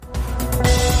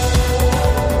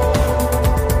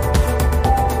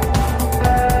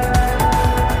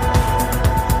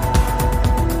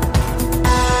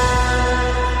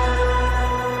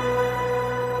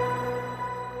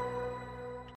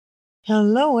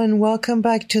Hello and welcome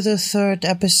back to the third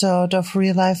episode of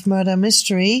Real Life Murder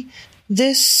Mystery.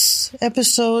 This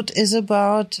episode is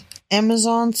about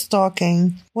Amazon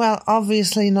stalking. Well,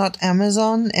 obviously not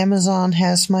Amazon. Amazon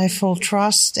has my full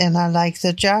trust and I like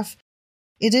the job.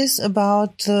 It is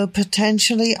about the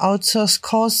potentially outsourced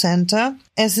call center.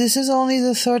 As this is only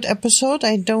the third episode,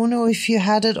 I don't know if you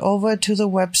had it over to the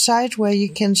website where you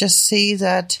can just see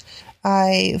that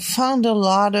I found a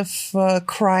lot of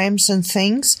crimes and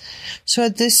things. So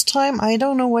at this time, I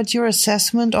don't know what your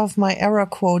assessment of my error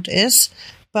quote is,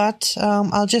 but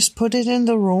I'll just put it in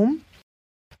the room.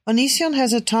 Onision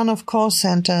has a ton of call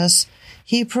centers.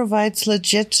 He provides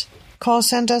legit call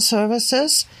center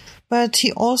services, but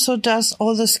he also does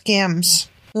all the scams,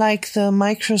 like the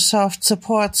Microsoft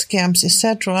support scams,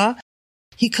 etc.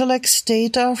 He collects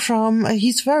data from,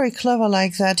 he's very clever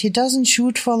like that. He doesn't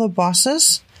shoot for the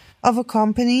bosses of a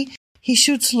company. He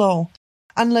shoots low,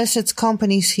 unless it's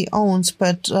companies he owns,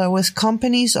 but with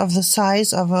companies of the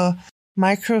size of a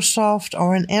Microsoft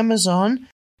or an Amazon,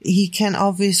 he can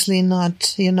obviously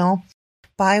not,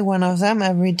 buy one of them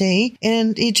every day.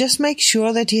 And he just makes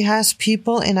sure that he has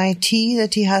people in IT,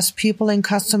 that he has people in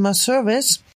customer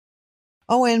service.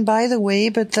 Oh, and by the way,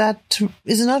 but that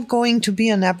is not going to be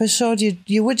an episode.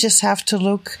 You would just have to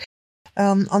look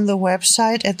on the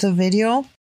website at the video.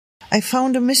 I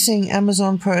found a missing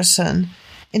Amazon person.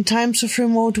 In times of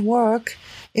remote work,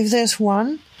 if there's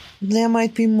one, there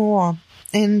might be more.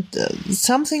 And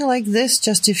something like this,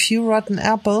 just a few rotten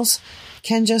apples,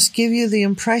 can just give you the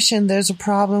impression there's a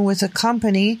problem with a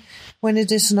company when it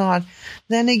is not.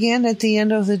 Then again, at the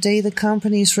end of the day, the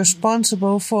company is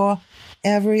responsible for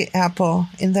every apple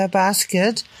in their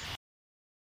basket.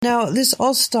 Now, this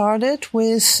all started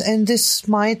with, and this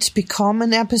might become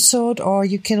an episode, or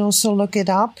you can also look it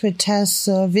up. It has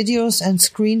videos and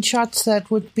screenshots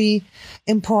that would be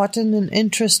important and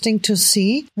interesting to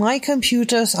see. My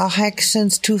computers are hacked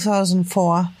since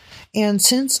 2004. And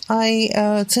since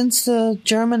the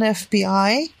German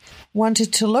FBI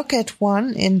wanted to look at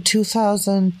one in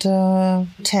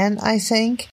 2010, I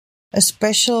think, a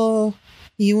special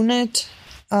unit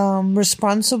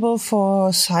responsible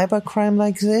for cybercrime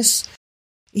like this,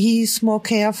 he's more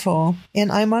careful. And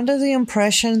I'm under the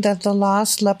impression that the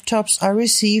last laptops I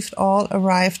received all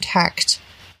arrived hacked.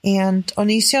 And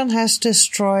Onision has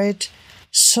destroyed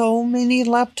so many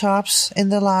laptops in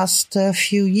the last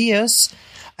few years.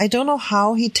 I don't know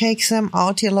how he takes them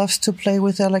out. He loves to play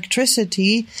with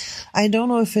electricity. I don't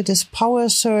know if it is power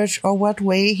surge or what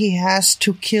way he has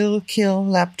to kill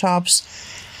laptops.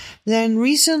 Then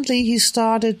recently he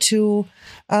started to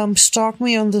stalk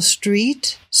me on the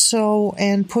street,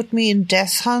 and put me in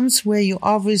death hunts where you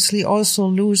obviously also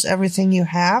lose everything you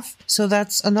have. So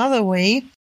that's another way.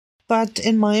 But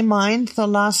in my mind, the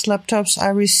last laptops I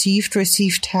received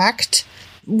hacked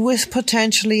with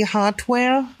potentially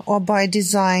hardware or by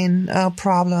design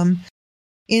problem.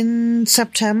 In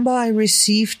September, I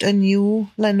received a new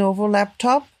Lenovo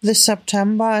laptop. This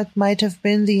September, it might have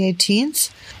been the 18th.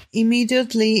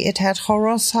 Immediately, it had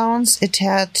horror sounds. It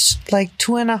had like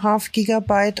 2.5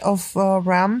 gigabyte of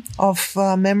RAM, of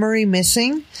memory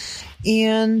missing.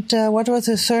 And what was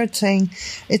the third thing?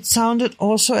 It sounded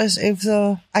also as if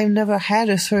I've never had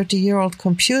a 30-year-old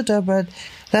computer, but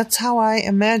that's how I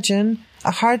imagine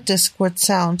a hard disk would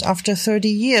sound after 30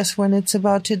 years when it's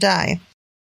about to die.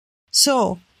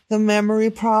 So, the memory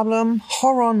problem,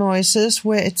 horror noises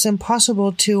where it's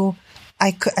impossible to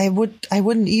I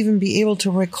wouldn't even be able to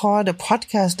record a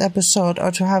podcast episode or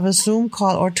to have a Zoom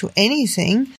call or to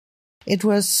anything. It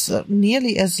was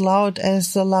nearly as loud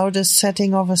as the loudest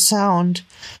setting of a sound,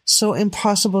 so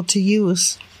impossible to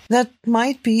use. That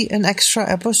might be an extra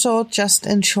episode. Just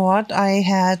in short, I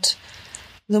had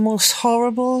the most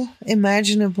horrible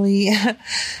imaginably.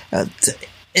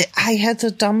 I had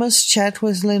the dumbest chat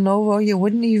with Lenovo. You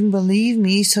wouldn't even believe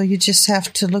me, so you just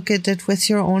have to look at it with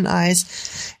your own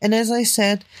eyes. And as I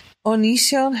said,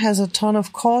 Onision has a ton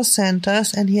of call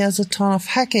centers and he has a ton of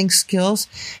hacking skills,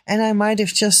 and I might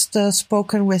have just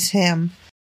spoken with him.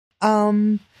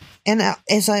 And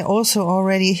as I also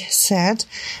already said,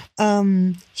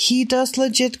 he does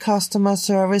legit customer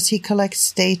service. He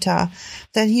collects data.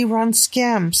 Then he runs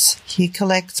scams. He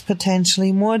collects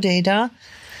potentially more data.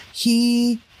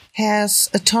 He has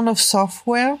a ton of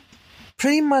software,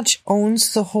 pretty much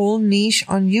owns the whole niche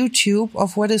on YouTube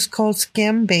of what is called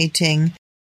scam baiting,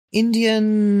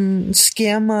 Indian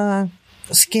scam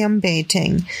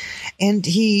baiting. And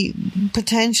he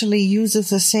potentially uses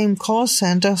the same call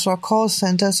centers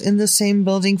in the same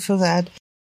building for that.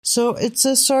 So it's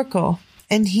a circle,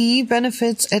 and he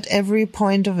benefits at every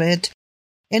point of it.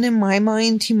 And in my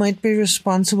mind, he might be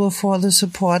responsible for the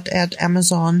support at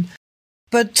Amazon.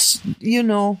 But,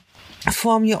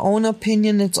 form your own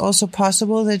opinion. It's also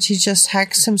possible that he just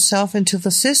hacks himself into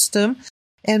the system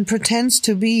and pretends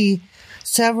to be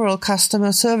several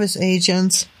customer service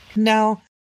agents. Now,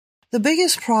 the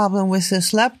biggest problem with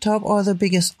this laptop, or the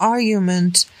biggest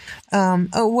argument,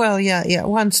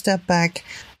 one step back.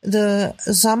 The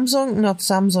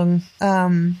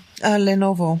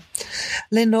Lenovo.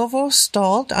 Lenovo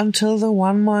stalled until the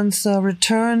 1 month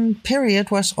return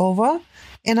period was over,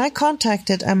 and I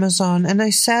contacted Amazon and I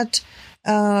said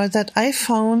that I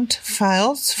found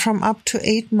files from up to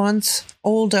 8 months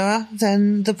older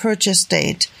than the purchase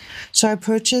date. So I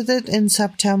purchased it in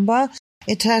September.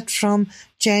 It had from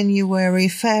January,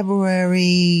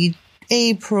 February,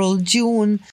 April,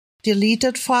 June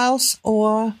deleted files,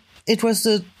 or it was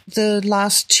the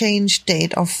last change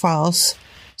date of files.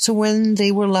 So when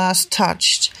they were last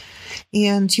touched.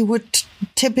 And you would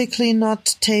typically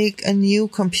not take a new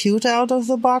computer out of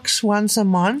the box once a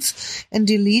month and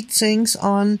delete things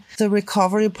on the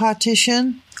recovery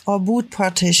partition or boot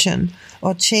partition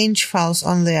or change files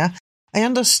on there. I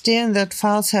understand that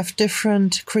files have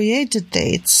different created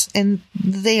dates and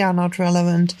they are not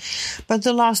relevant, but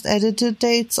the last edited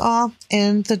dates are,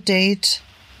 and the date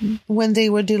when they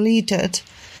were deleted.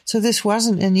 So this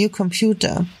wasn't a new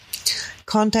computer.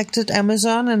 Contacted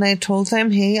Amazon and I told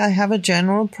them, hey, I have a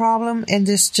general problem and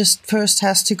this just first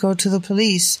has to go to the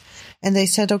police. And they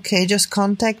said, okay, just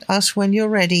contact us when you're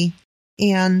ready.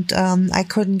 And I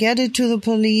couldn't get it to the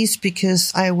police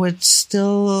because I would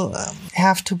still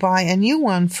have to buy a new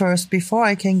one first before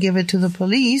I can give it to the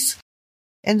police.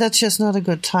 And that's just not a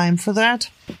good time for that.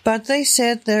 But they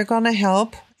said they're going to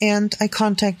help, and I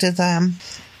contacted them.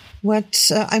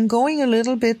 I'm going a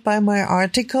little bit by my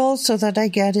article so that I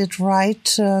get it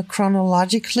right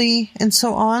chronologically and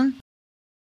so on.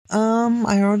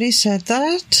 I already said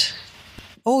that.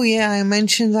 Oh yeah, I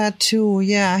mentioned that too.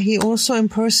 Yeah, he also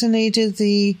impersonated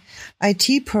the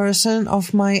IT person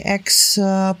of my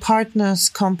ex-partner's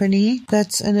company.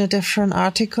 That's in a different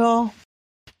article.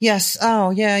 Yes.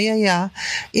 Oh, yeah.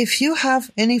 If you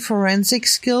have any forensic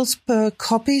skills,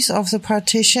 copies of the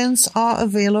partitions are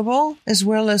available, as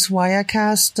well as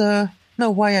Wireshark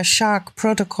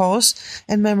protocols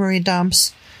and memory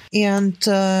dumps. And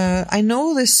I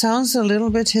know this sounds a little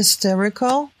bit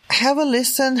hysterical. Have a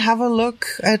listen, have a look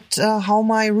at how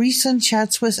my recent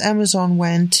chats with Amazon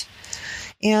went.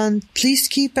 And please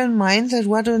keep in mind that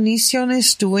what Onision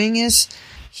is doing is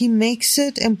he makes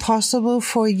it impossible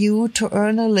for you to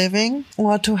earn a living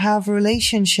or to have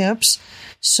relationships.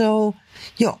 So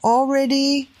you're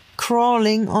already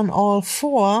crawling on all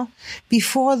four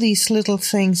before these little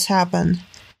things happen.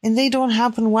 And they don't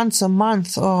happen once a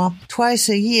month or twice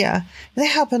a year. They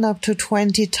happen up to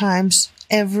 20 times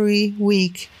every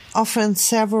week, often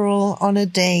several on a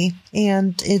day.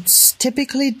 And it's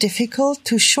typically difficult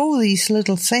to show these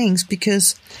little things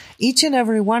because each and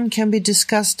every one can be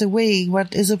discussed away.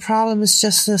 What is a problem is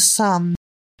just the sum.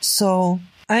 So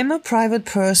I'm a private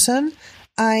person.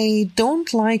 I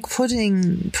don't like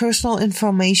putting personal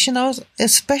information out,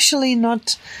 especially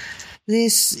not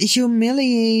this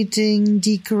humiliating,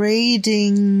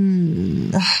 degrading.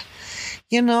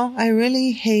 I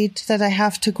really hate that I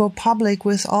have to go public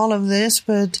with all of this,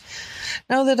 but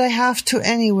now that I have to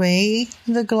anyway,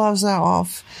 the gloves are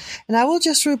off. And I will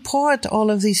just report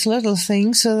all of these little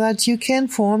things so that you can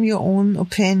form your own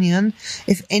opinion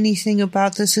if anything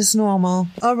about this is normal.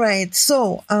 Alright,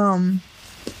 so,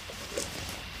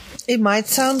 it might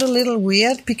sound a little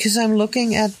weird because I'm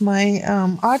looking at my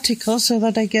article so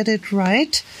that I get it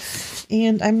right.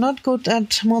 And I'm not good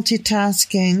at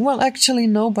multitasking. Well, actually,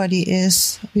 nobody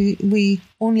is. We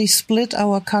only split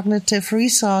our cognitive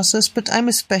resources, but I'm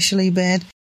especially bad.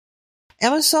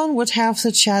 Amazon would have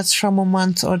the chats from a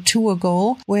month or two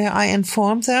ago where I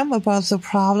informed them about the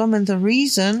problem and the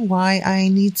reason why I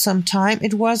need some time.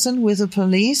 It wasn't with the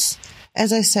police.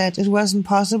 As I said, it wasn't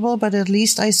possible, but at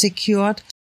least I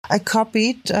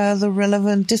copied the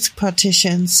relevant disk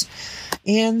partitions.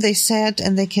 And they said,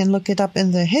 and they can look it up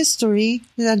in the history,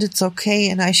 that it's okay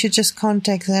and I should just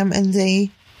contact them and they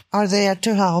are there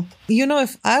to help.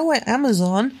 If I were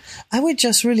Amazon, I would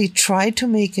just really try to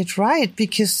make it right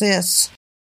because it's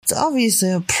obviously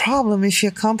a problem if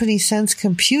your company sends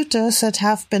computers that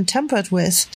have been tampered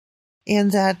with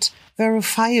and that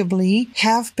verifiably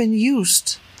have been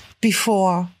used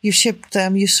before you shipped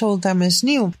them, you sold them as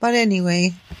new. But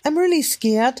anyway, I'm really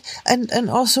scared. And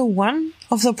also one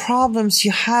of the problems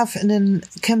you have in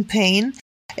a campaign,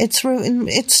 it's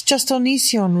just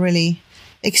Onision really.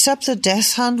 Except the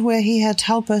Death Hunt where he had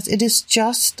helpers, it is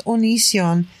just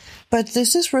Onision. but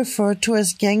this is referred to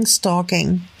as gang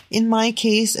stalking. In my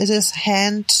case, it is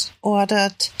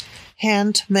hand-ordered,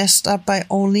 hand-messed up by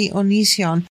only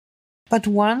Onision. But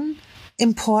one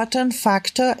important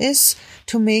factor is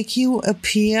to make you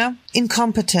appear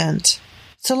incompetent.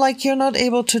 So like you're not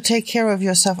able to take care of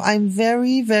yourself. I'm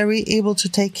very, very able to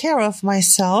take care of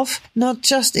myself. Not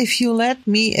just if you let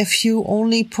me, if you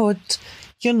only put,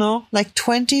 like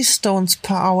 20 stones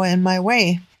per hour in my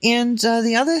way. And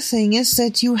the other thing is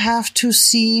that you have to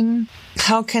seem,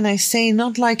 how can I say,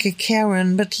 not like a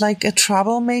Karen, but like a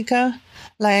troublemaker,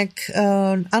 like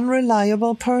an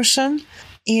unreliable person.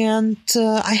 And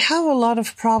I have a lot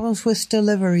of problems with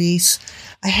deliveries.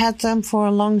 I had them for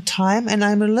a long time, and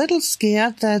I'm a little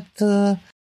scared that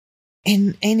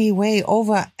in any way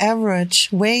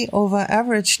way over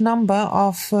average number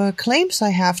of claims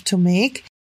I have to make.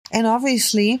 And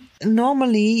obviously,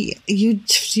 normally you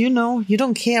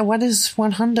don't care what is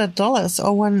 $100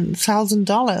 or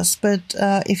 $1,000. But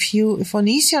if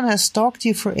Onision has stalked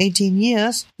you for 18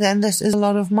 years, then this is a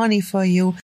lot of money for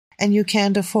you, and you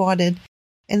can't afford it.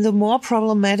 And the more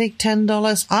problematic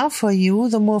 $10 are for you,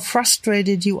 the more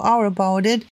frustrated you are about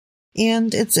it.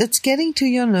 And it's getting to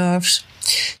your nerves.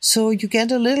 So you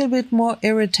get a little bit more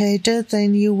irritated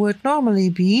than you would normally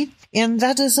be. And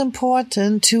that is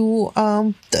important to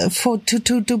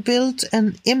build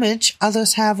an image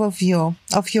others have of your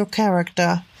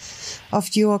character,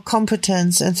 of your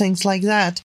competence and things like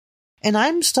that. And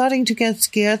I'm starting to get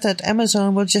scared that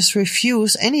Amazon will just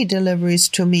refuse any deliveries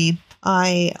to me.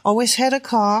 I always had a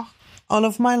car all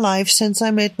of my life since I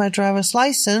made my driver's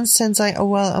license.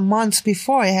 A month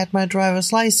before I had my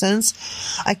driver's license,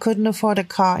 I couldn't afford a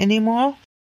car anymore.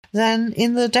 Then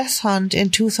in the death hunt in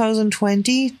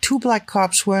 2020, 2 black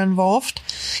cops were involved,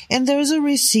 and there is a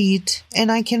receipt, and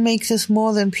I can make this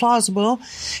more than plausible.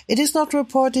 It is not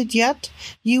reported yet.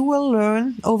 You will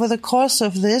learn over the course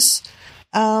of this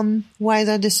why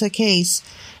that is the case.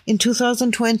 In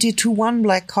 2022, 1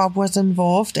 black cop was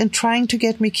involved in trying to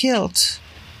get me killed.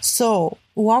 So,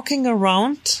 walking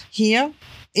around here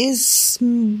is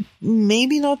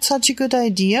maybe not such a good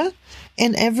idea.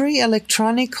 And every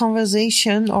electronic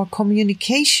conversation or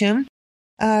communication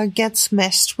gets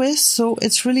messed with. So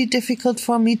it's really difficult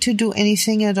for me to do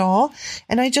anything at all.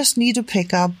 And I just need a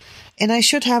pickup. And I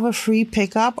should have a free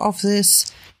pickup of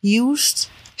this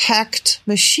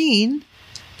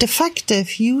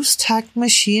defective used hacked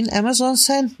machine Amazon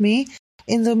sent me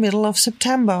in the middle of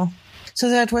September. So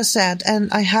that was that.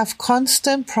 And I have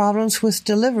constant problems with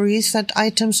deliveries that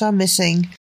items are missing,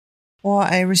 or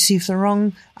I received the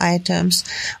wrong items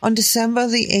on December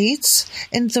the 8th.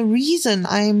 And the reason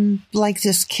I'm like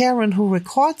this Karen who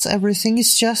records everything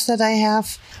is just that I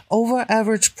have over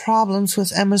average problems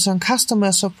with Amazon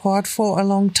customer support for a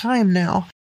long time now.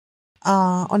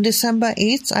 On December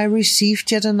 8th, I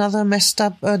received yet another messed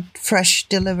up fresh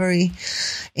delivery.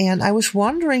 And I was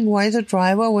wondering why the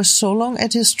driver was so long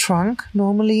at his trunk.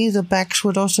 Normally, the bags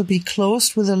would also be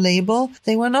closed with a label.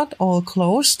 They were not all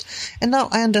closed. And now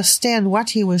I understand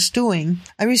what he was doing.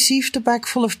 I received a bag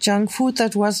full of junk food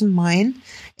that wasn't mine,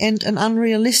 and an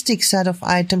unrealistic set of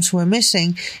items were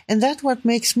missing. And that's what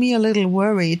makes me a little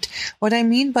worried. What I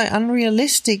mean by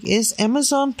unrealistic is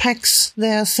Amazon packs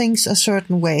their things a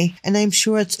certain way. And I'm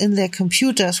sure it's in their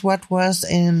computers what was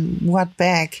in what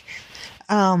bag.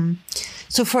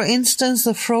 So for instance,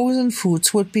 the frozen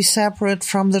foods would be separate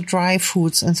from the dry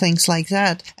foods and things like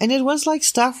that. And it was like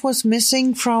stuff was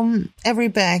missing from every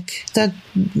bag.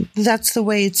 That's the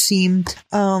way it seemed.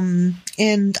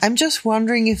 And I'm just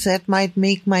wondering if that might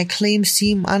make my claim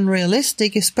seem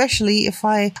unrealistic, especially if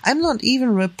I'm not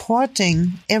even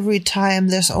reporting every time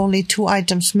there's only 2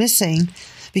 items missing.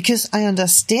 Because I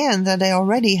understand that I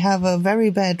already have a very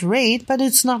bad rate, but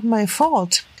it's not my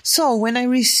fault. So when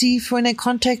I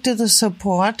contacted the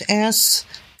support as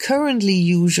currently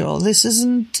usual, this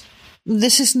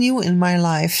is new in my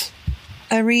life.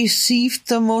 I received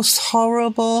the most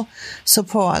horrible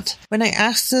support. When I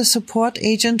asked the support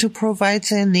agent to provide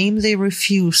their name, they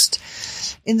refused.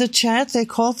 In the chat, they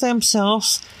called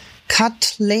themselves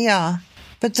Cut Leia.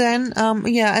 But then,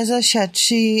 as I said,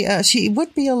 she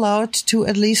would be allowed to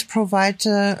at least provide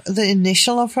the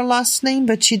initial of her last name,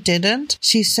 but she didn't.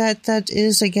 She said that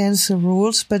is against the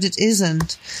rules, but it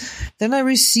isn't. Then I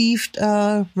received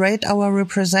Rate Our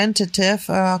Representative,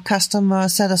 customer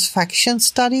satisfaction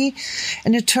study,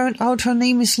 and it turned out her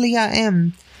name is Leah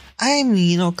M. I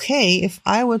mean, okay, if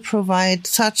I would provide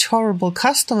such horrible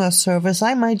customer service,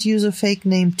 I might use a fake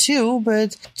name too,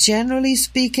 but generally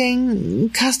speaking,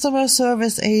 customer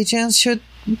service agents should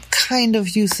kind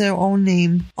of use their own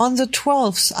name. On the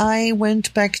 12th, I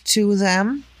went back to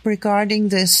them regarding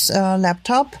this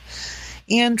laptop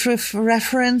and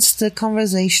referenced the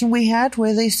conversation we had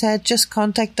where they said, just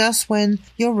contact us when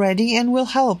you're ready and we'll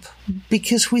help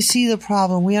because we see the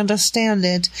problem. We understand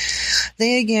it.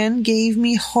 They again gave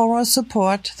me horror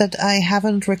support that I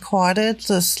haven't recorded.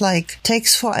 This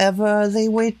takes forever. They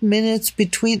wait minutes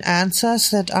between answers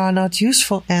that are not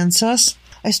useful answers.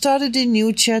 I started a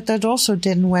new chat that also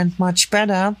didn't went much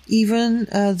better, even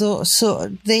though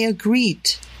they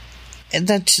agreed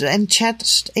that and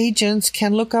chat agents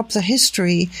can look up the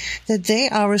history that they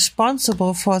are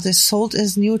responsible for this sold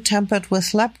as new tempered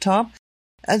with laptop.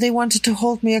 They wanted to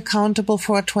hold me accountable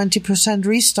for a 20%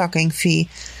 restocking fee.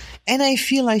 And I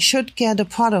feel I should get a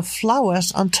pot of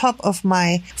flowers on top of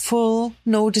my full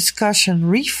no discussion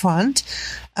refund,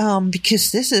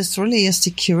 because this is really a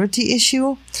security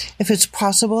issue. If it's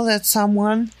possible that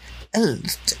someone,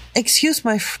 excuse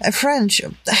my French,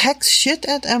 hacks shit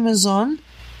at Amazon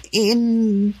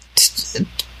to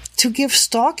give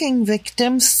stalking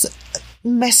victims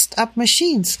messed up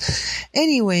machines.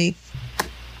 Anyway,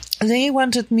 they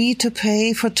wanted me to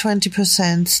pay for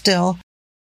 20% still.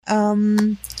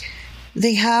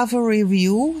 They have a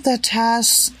review that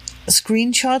has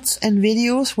screenshots and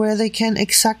videos where they can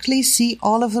exactly see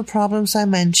all of the problems I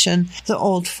mentioned. The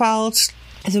old files,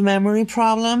 the memory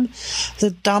problem,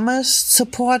 the dumbest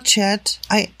support chat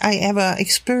I ever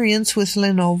experienced with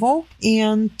Lenovo.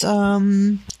 And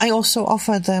I also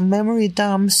offered them memory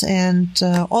dumps and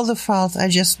all the files I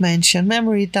just mentioned.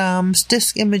 Memory dumps,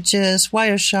 disk images,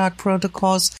 Wireshark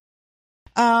protocols.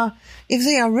 If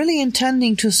they are really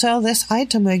intending to sell this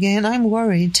item again, I'm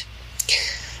worried.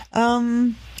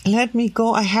 Let me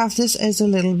go. I have this as a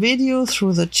little video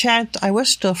through the chat. I was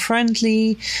still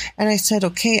friendly and I said,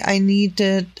 okay, I need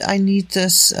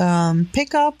this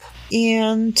pickup.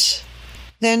 And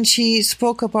then she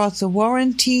spoke about the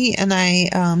warranty and I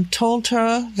told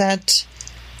her that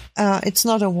it's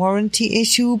not a warranty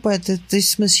issue, but that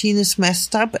this machine is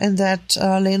messed up and that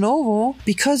Lenovo,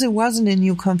 because it wasn't a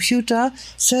new computer,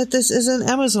 said this is an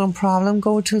Amazon problem,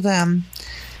 go to them.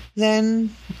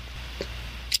 Then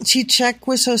she checked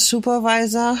with her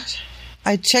supervisor.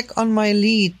 I check on my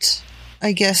lead.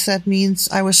 I guess that means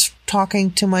I was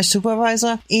talking to my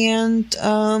supervisor. And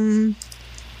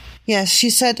yes,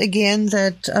 she said again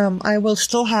that I will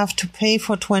still have to pay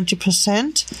for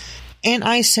 20%. And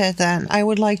I said then I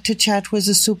would like to chat with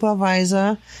the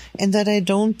supervisor and that I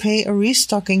don't pay a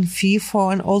restocking fee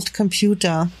for an old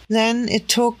computer. Then it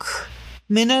took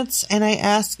minutes and I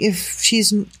asked if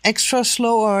she's extra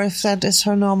slow or if that is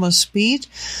her normal speed.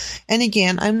 And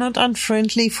again, I'm not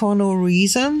unfriendly for no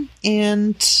reason.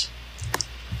 And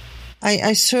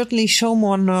I certainly show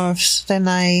more nerves than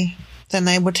I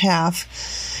would have.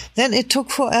 Then it took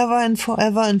forever and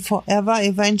forever and forever.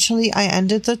 Eventually, I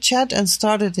ended the chat and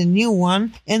started a new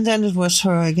one. And then it was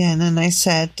her again. And I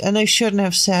said, and I shouldn't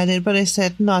have said it, but I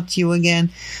said, not you again.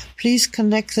 Please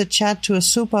connect the chat to a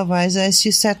supervisor, as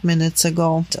you said minutes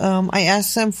ago. I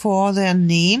asked them for their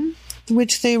name,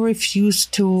 which they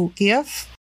refused to give.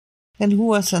 And who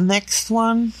was the next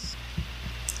one?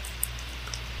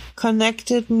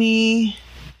 Connected me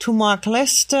to Mark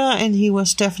Lester, and he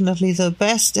was definitely the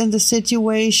best in the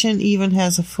situation, even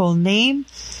has a full name.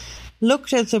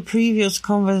 Looked at the previous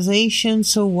conversation,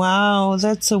 so wow,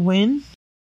 that's a win.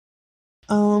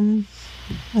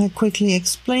 I quickly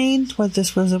explained what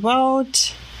this was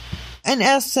about and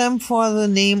asked them for the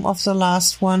name of the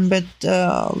last one, but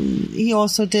he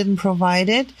also didn't provide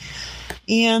it.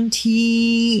 And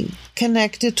he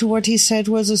connected to what he said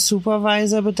was a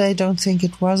supervisor, but I don't think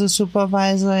it was a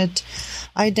supervisor. It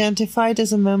identified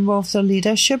as a member of the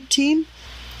leadership team.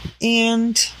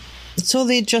 And so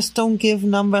they just don't give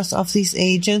numbers of these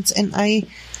agents. And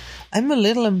I'm a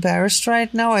little embarrassed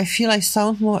right now. I feel I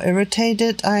sound more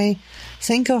irritated. I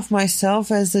think of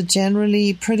myself as a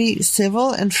generally pretty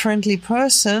civil and friendly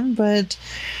person, but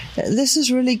this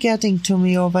is really getting to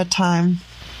me over time.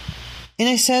 And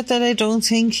I said that I don't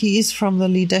think he is from the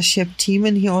leadership team,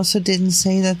 and he also didn't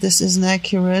say that this isn't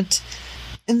accurate.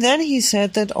 And then he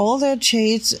said that all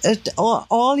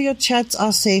your chats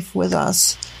are safe with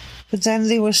us. But then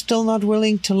they were still not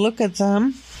willing to look at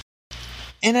them.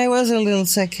 And I was a little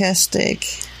sarcastic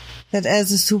that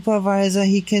as a supervisor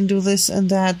he can do this and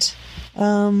that.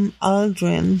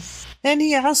 Aldrin. Then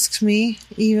he asked me,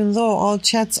 even though all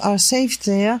chats are saved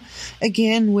there,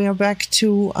 again we're back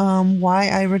to why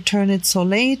I return it so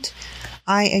late.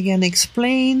 I again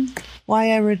explain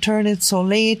why I return it so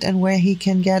late and where he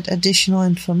can get additional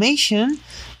information.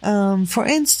 For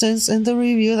instance, in the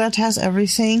review that has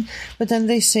everything, but then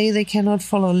they say they cannot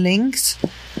follow links.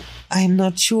 I'm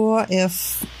not sure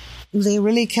if they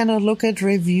really cannot look at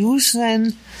reviews,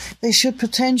 then they should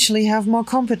potentially have more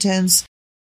competence.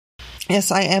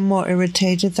 Yes, I am more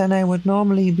irritated than I would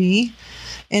normally be.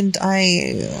 And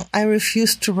I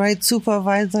refuse to write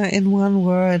supervisor in one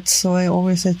word, so I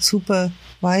always said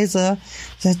supervisor.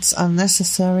 That's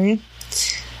unnecessary.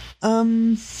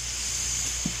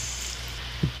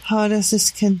 How does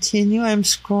this continue? I'm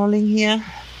scrolling here.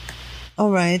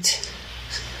 Alright.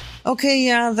 Okay,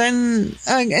 yeah, then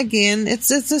again, it's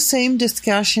the same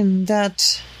discussion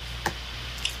that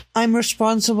I'm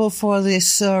responsible for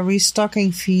this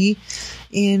restocking fee,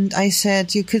 and I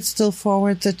said you could still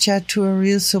forward the chat to a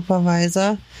real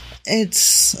supervisor.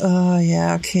 It's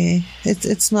okay.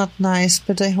 It's not nice,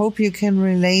 but I hope you can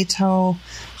relate how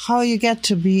you get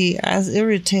to be as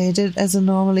irritated as a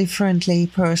normally friendly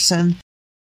person.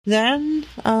 Then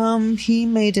he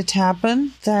made it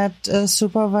happen that a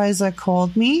supervisor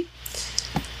called me.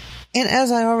 And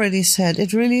as I already said,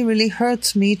 it really, really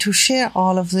hurts me to share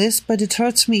all of this, but it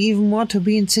hurts me even more to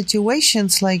be in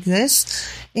situations like this.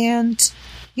 And,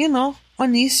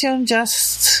 Onision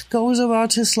just goes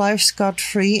about his life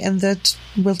scot-free, and that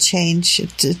will change.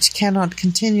 It cannot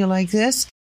continue like this.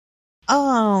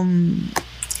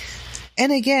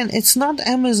 And again, it's not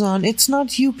Amazon, it's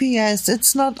not UPS,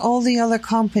 it's not all the other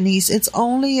companies. It's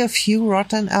only a few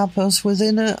rotten apples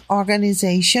within an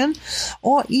organization,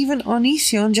 or even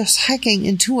Onision just hacking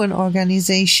into an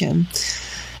organization.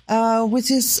 With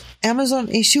this Amazon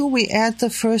issue, we add the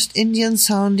first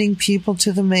Indian-sounding people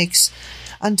to the mix.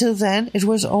 Until then, it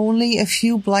was only a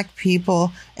few black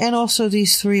people, and also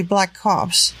these 3 black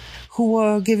cops, who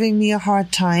were giving me a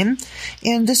hard time.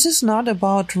 And this is not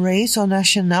about race or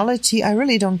nationality. I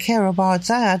really don't care about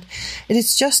that. It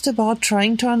is just about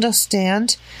trying to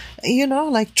understand,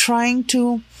 trying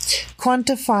to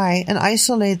quantify and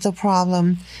isolate the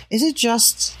problem. Is it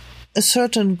just a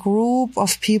certain group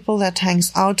of people that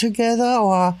hangs out together,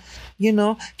 or,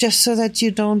 just so that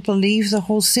you don't believe the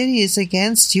whole city is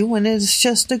against you when it's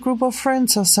just a group of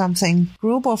friends or something?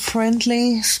 Group of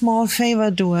friendly, small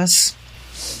favor doers.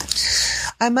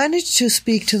 I managed to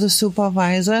speak to the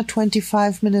supervisor,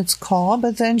 25 minutes call,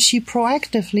 but then she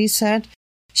proactively said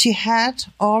she had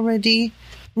already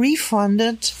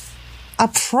refunded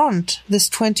upfront this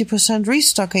 20%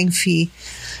 restocking fee.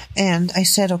 And I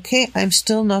said, okay, I'm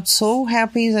still not so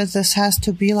happy that this has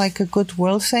to be like a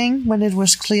goodwill thing when it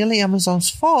was clearly Amazon's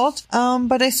fault.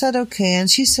 But I said, okay. And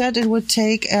she said it would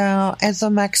take at the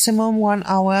maximum 1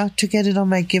 hour to get it on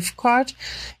my gift card.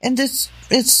 And it's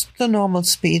the normal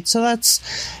speed. So that's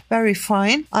very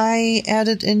fine. I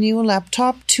added a new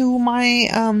laptop to my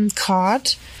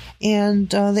card. And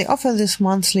they offer this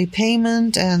monthly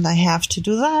payment, and I have to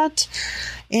do that.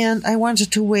 And I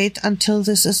wanted to wait until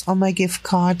this is on my gift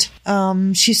card.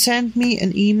 She sent me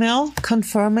an email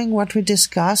confirming what we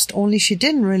discussed, only she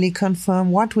didn't really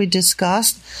confirm what we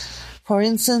discussed. For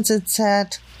instance, it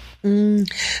said,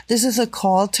 this is a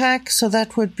call tag, so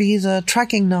that would be the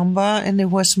tracking number, and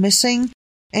it was missing.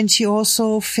 And she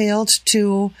also failed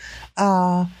to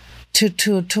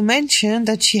mention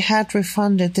that she had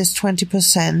refunded this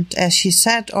 20%, as she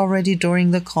said already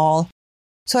during the call.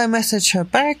 So I messaged her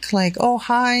back like, oh,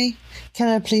 hi, can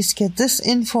I please get this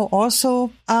info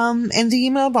also? And the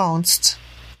email bounced.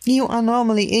 You are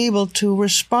normally able to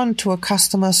respond to a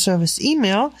customer service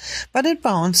email, but it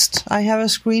bounced. I have a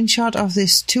screenshot of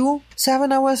this too.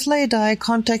 7 hours later, I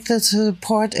contacted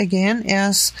support again,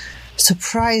 as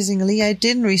surprisingly, I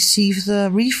didn't receive the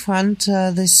refund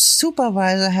the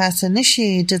supervisor has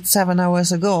initiated 7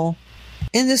 hours ago.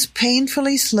 In this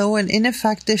painfully slow and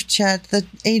ineffective chat, the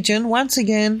agent once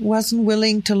again wasn't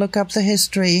willing to look up the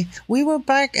history. We were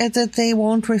back at that they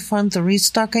won't refund the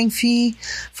restocking fee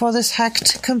for this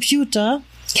hacked computer.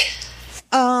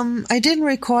 I didn't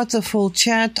record the full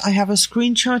chat. I have a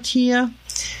screenshot here.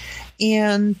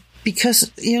 And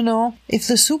because, if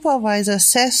the supervisor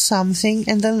says something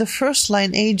and then the first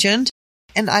line agent,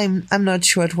 and I'm not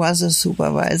sure it was a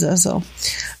supervisor, so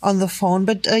on the phone,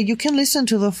 but you can listen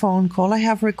to the phone call. I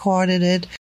have recorded it.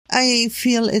 I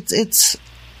feel it's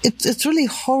really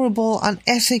horrible,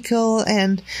 unethical,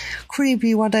 and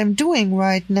creepy what I'm doing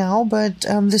right now, but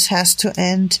this has to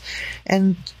end,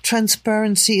 and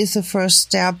transparency is the first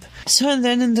step. So, and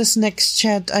then in this next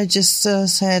chat, I just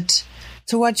said,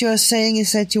 so what you are saying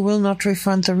is that you will not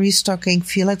refund the restocking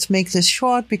fee. Let's make this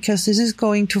short because this is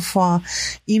going too far.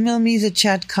 Email me the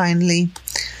chat kindly.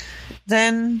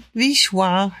 Then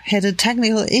Vishwa had a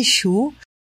technical issue,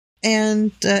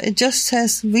 and it just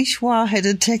says, Vishwa had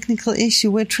a technical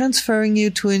issue. We're transferring you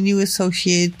to a new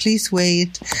associate. Please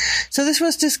wait. So this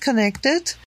was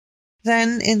disconnected.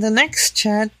 Then in the next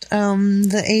chat,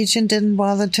 the agent didn't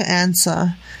bother to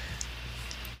answer.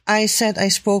 I said I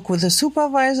spoke with the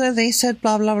supervisor. They said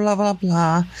blah, blah, blah, blah,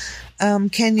 blah.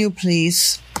 Can you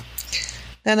please?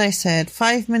 Then I said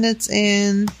 5 minutes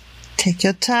in, take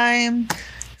your time.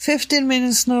 15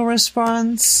 minutes, no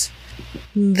response.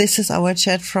 This is our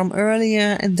chat from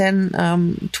earlier. And then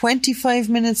 25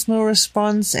 minutes, no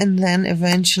response. And then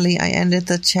eventually I ended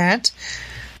the chat.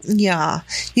 Yeah,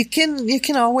 you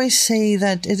can always say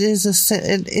that it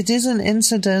is an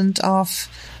incident of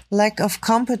lack of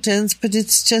competence, but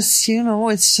it's just,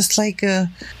 it's just like a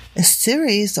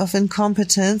series of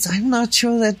incompetence. I'm not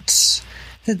sure that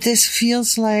this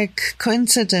feels like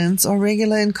coincidence or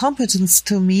regular incompetence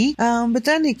to me. But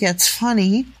then it gets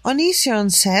funny.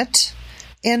 Onision said,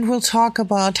 and we'll talk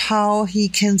about how he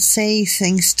can say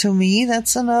things to me.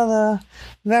 That's another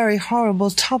very horrible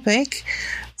topic.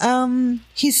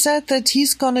 He said that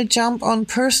he's gonna jump on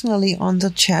personally on the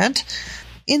chat.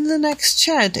 In the next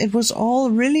chat, it was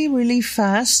all really, really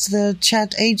fast. The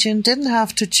chat agent didn't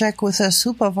have to check with a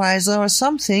supervisor or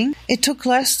something. It took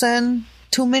less than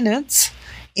 2 minutes.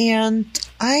 And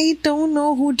I don't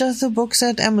know who does the books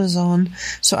at Amazon.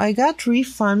 So I got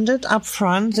refunded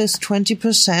upfront this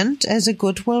 20% as a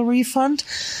goodwill refund.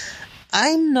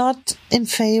 I'm not in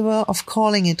favor of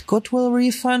calling it goodwill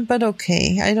refund, but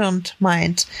okay, I don't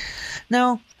mind.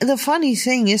 Now, the funny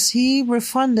thing is he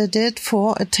refunded it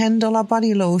for a $10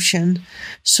 body lotion.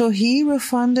 So he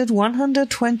refunded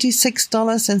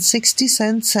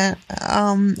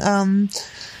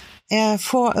 $126.60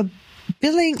 for a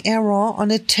billing error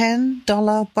on a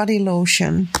 $10 body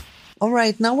lotion.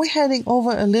 Alright, now we're heading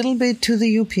over a little bit to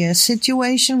the UPS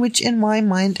situation, which in my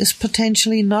mind is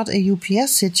potentially not a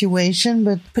UPS situation,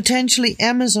 but potentially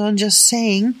Amazon just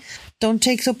saying, don't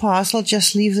take the parcel,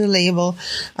 just leave the label.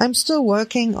 I'm still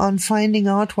working on finding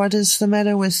out what is the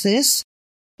matter with this.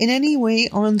 In any way,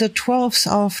 on the 12th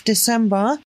of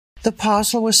December, the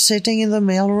parcel was sitting in the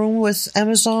mailroom with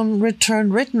Amazon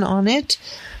return written on it.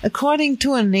 According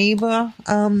to a neighbor,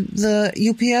 the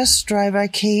UPS driver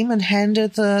came and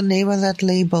handed the neighbor that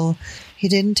label. He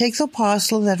didn't take the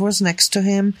parcel that was next to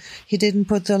him. He didn't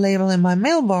put the label in my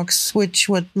mailbox, which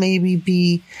would maybe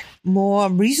be more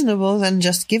reasonable than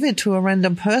just give it to a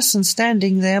random person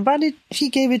standing there, but he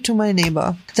gave it to my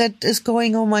neighbor. That is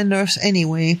going on my nerves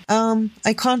anyway.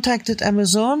 I contacted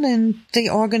Amazon and they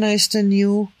organized a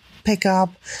new pickup.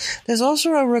 There's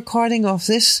also a recording of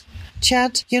this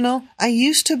chat. I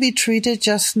used to be treated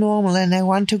just normal and I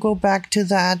want to go back to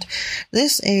that.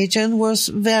 This agent was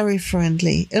very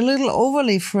friendly, a little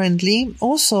overly friendly,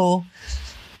 also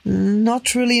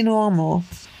not really normal.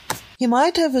 He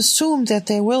might have assumed that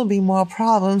there will be more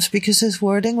problems because his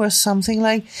wording was something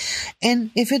like,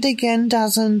 and if it again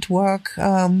doesn't work,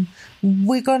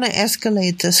 we're gonna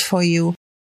escalate this for you.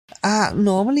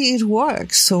 Normally it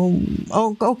works, so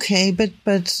okay,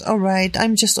 but alright,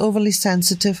 I'm just overly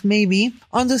sensitive maybe.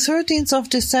 On the 13th of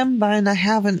December, and I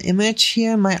have an image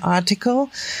here in my article,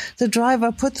 the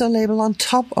driver put the label on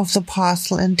top of the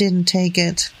parcel and didn't take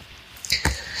it.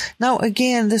 Now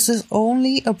again, this is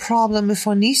only a problem if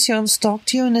Onision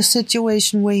stalked you in a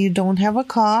situation where you don't have a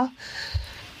car.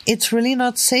 It's really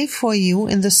not safe for you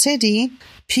in the city.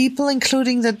 People,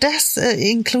 including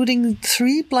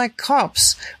 3 black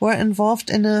cops, were involved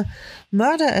in a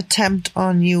murder attempt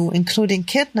on you, including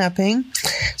kidnapping.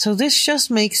 So this just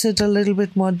makes it a little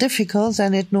bit more difficult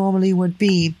than it normally would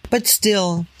be. But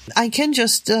still, I can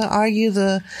just argue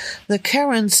the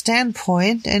current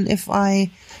standpoint, and if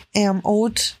I am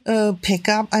owed a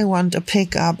pickup, I want a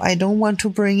pickup. I don't want to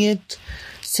bring it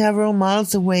several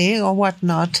miles away or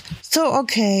whatnot. So,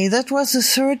 okay, that was the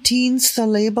 13th, the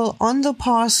label on the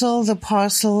parcel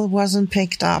wasn't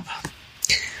picked up.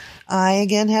 I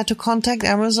again had to contact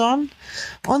Amazon.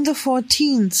 On the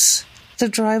 14th, the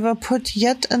driver put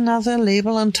yet another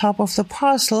label on top of the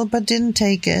parcel but didn't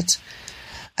take it.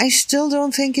 I still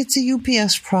don't think it's a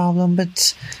UPS problem,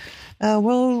 but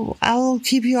I'll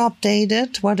keep you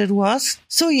updated what it was.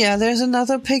 So yeah, there's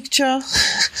another picture.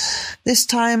 This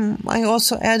time I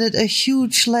also added a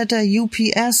huge letter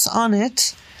UPS on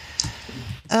it.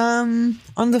 On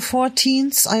the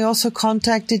 14th, I also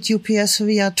contacted UPS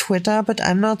via Twitter, but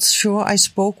I'm not sure I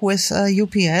spoke with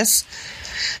UPS.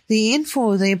 The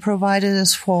info they provided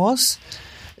is false.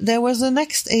 There was the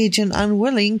next agent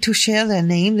unwilling to share their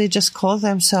name. They just called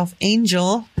themselves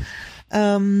Angel.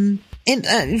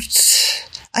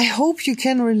 I hope you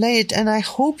can relate, and I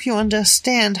hope you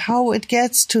understand how it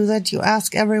gets to that you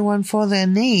ask everyone for their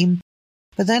name.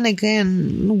 But then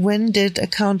again, when did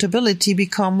accountability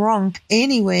become wrong?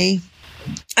 Anyway,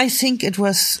 I think it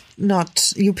was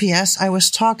not UPS I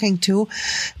was talking to.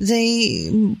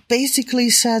 They basically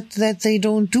said that they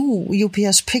don't do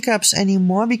UPS pickups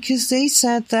anymore because they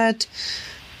said that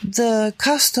the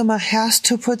customer has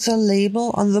to put the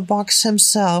label on the box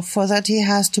himself. For that he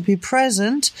has to be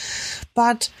present,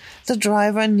 but the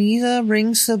driver neither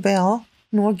rings the bell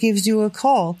nor gives you a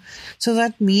call. So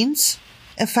that means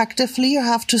effectively you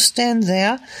have to stand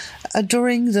there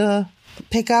during the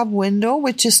pickup window,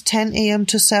 which is 10 a.m.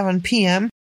 to 7 p.m.,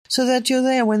 so that you're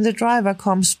there when the driver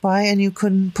comes by and you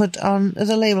couldn't put on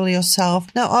the label yourself.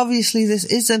 Now, obviously, this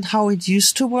isn't how it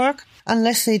used to work,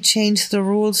 unless they changed the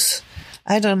rules,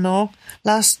 I don't know,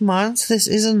 last month. This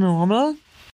isn't normal,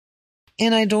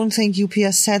 and I don't think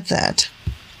UPS said that.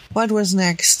 What was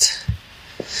next?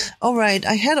 All right,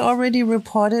 I had already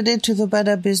reported it to the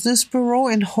Better Business Bureau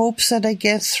in hopes that I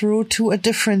get through to a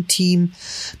different team,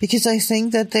 because I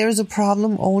think that there is a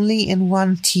problem only in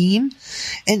one team.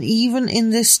 And even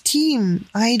in this team,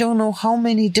 I don't know how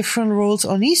many different roles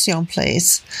Onision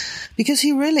plays, because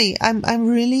I'm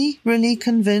really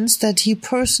convinced that he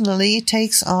personally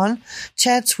takes on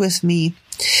chats with me.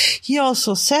 He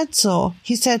also said so.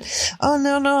 He said, "Oh,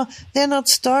 no, they're not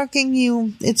stalking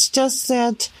you. It's just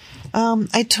that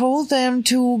I told them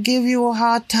to give you a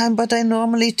hard time, but I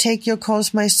normally take your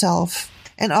calls myself."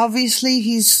 And obviously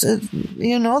he's,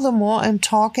 the more I'm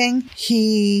talking,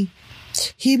 he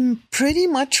pretty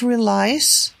much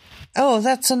relies. Oh,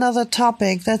 that's another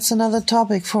topic. That's another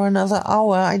topic for another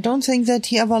hour. I don't think that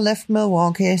he ever left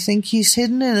Milwaukee. I think he's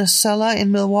hidden in a cellar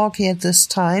in Milwaukee at this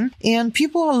time. And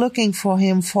people are looking for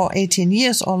him for 18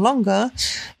 years or longer.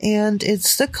 And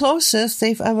it's the closest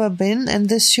they've ever been. And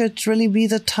this should really be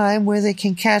the time where they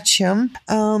can catch him.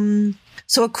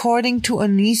 So according to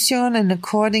Onision and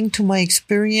according to my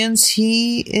experience,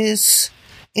 he is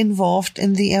involved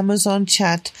in the Amazon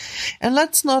chat. And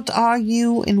let's not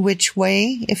argue in which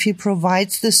way. If he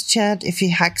provides this chat, if he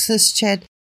hacks this chat,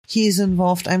 he is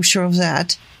involved, I'm sure of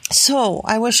that. So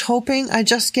I was hoping I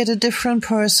just get a different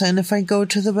person if I go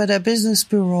to the Better Business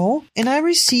Bureau. And I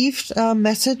received a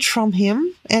message from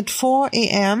him at 4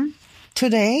 a.m.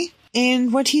 today.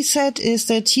 And what he said is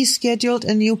that he scheduled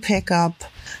a new pickup.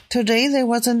 Today there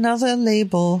was another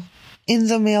label in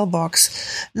the mailbox.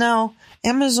 Now,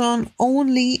 Amazon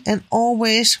only and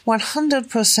always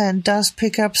 100% does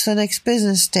pickups the next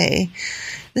business day.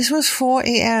 This was 4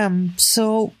 a.m.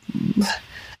 So,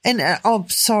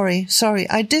 sorry.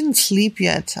 I didn't sleep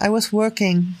yet. I was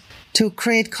working to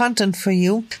create content for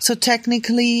you. So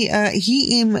technically,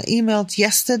 he emailed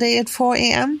yesterday at 4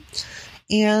 a.m.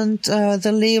 and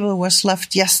the label was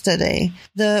left yesterday.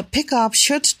 The pickup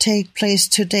should take place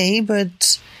today,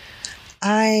 but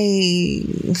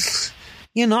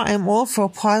I'm all for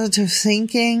positive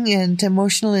thinking and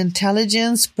emotional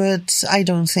intelligence, but I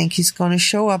don't think he's going to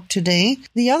show up today.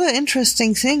 The other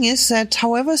interesting thing is that,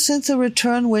 however, since the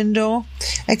return window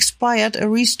expired, a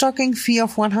restocking fee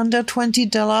of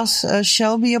 $120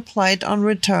 shall be applied on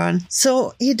return.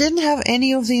 So he didn't have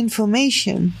any of the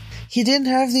information. He didn't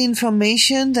have the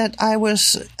information that I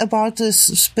was about this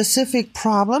specific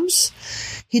problems.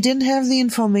 He didn't have the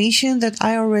information that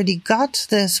I already got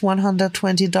this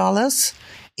 $120.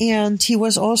 And he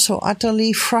was also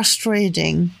utterly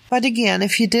frustrating. But again,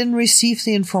 if he didn't receive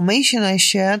the information I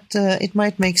shared, it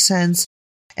might make sense.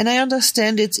 And I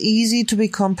understand it's easy to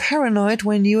become paranoid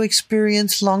when you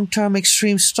experience long-term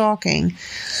extreme stalking.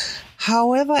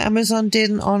 However, Amazon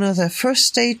didn't honor their first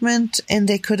statement, and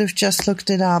they could have just looked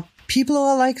it up. People who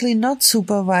are likely not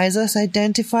supervisors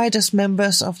identified as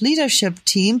members of leadership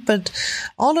team, but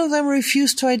all of them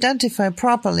refused to identify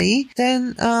properly.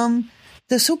 Then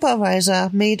the supervisor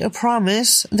made a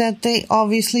promise that they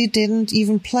obviously didn't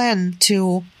even plan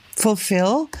to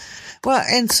fulfill. Well,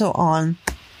 and so on.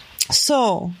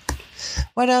 So,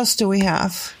 what else do we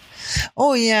have?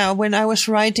 Oh yeah, when I was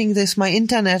writing this, my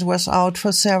internet was out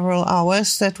for several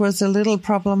hours. That was a little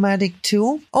problematic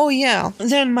too. Oh yeah,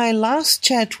 then my last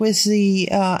chat with the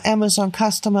Amazon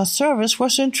customer service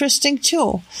was interesting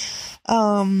too.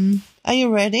 Are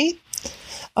you ready?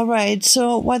 All right,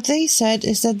 so what they said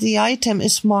is that the item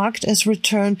is marked as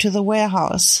returned to the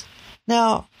warehouse.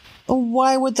 Now,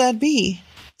 why would that be?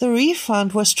 The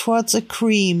refund was towards a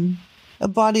cream, a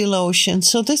body lotion,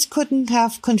 so this couldn't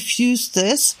have confused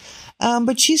this.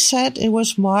 But she said it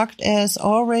was marked as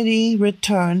already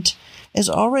returned, as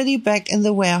already back in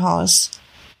the warehouse.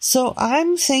 So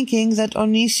I'm thinking that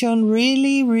Onision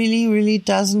really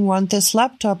doesn't want this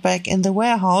laptop back in the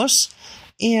warehouse,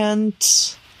 and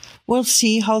we'll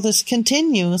see how this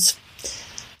continues.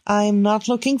 I'm not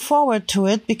looking forward to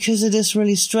it because it is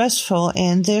really stressful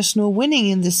and there's no winning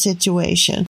in this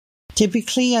situation.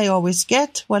 Typically, I always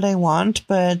get what I want,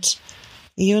 but,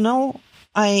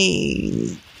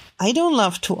 I don't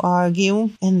love to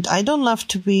argue, and I don't love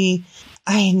to be,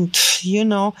 I'm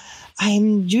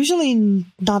usually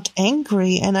not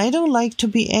angry, and I don't like to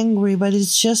be angry, but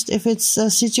it's just if it's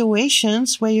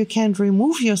situations where you can't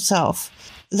remove yourself,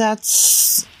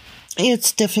 it's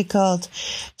difficult.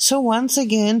 So once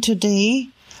again today,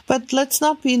 but let's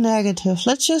not be negative.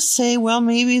 Let's just say, well,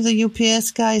 maybe the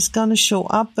UPS guy is going to show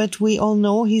up, but we all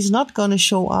know he's not going to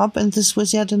show up. And this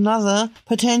was yet another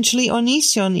potentially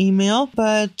Onision email.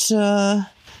 But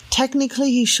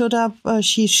technically,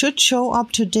 she should show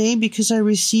up today because I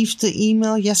received the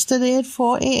email yesterday at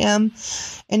 4 a.m.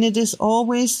 and it is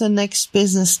always the next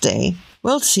business day.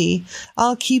 We'll see.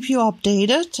 I'll keep you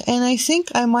updated, and I think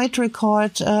I might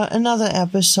record another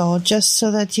episode just so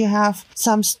that you have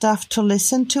some stuff to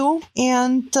listen to.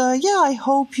 And I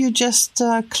hope you just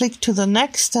click to the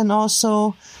next, and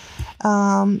also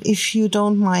if you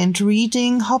don't mind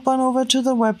reading, hop on over to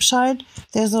the website.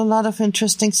 There's a lot of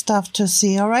interesting stuff to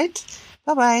see. All right?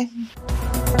 Bye-bye.